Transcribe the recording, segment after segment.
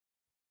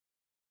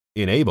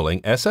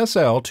Enabling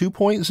SSL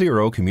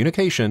 2.0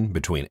 communication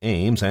between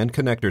AIMS and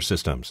connector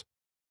systems.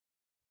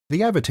 The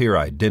Avatier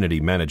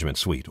Identity Management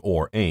Suite,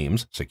 or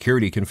AIMS,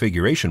 Security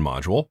Configuration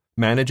Module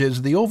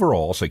manages the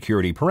overall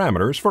security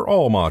parameters for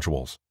all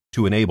modules.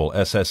 To enable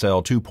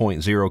SSL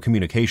 2.0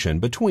 communication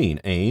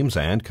between AIMS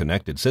and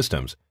connected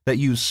systems that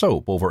use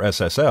SOAP over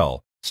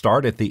SSL,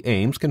 start at the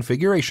AIMS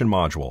Configuration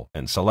Module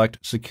and select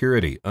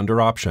Security under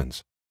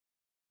Options.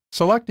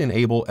 Select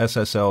Enable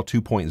SSL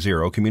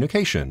 2.0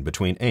 communication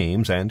between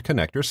AIMS and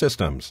connector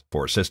systems.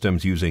 For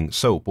systems using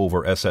SOAP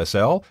over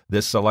SSL,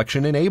 this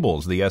selection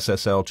enables the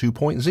SSL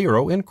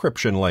 2.0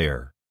 encryption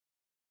layer.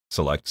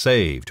 Select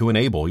Save to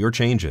enable your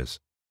changes.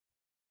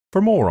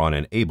 For more on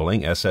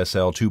enabling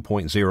SSL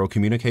 2.0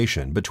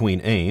 communication between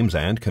AIMS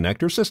and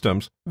connector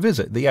systems,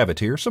 visit the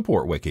Avatier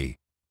Support Wiki.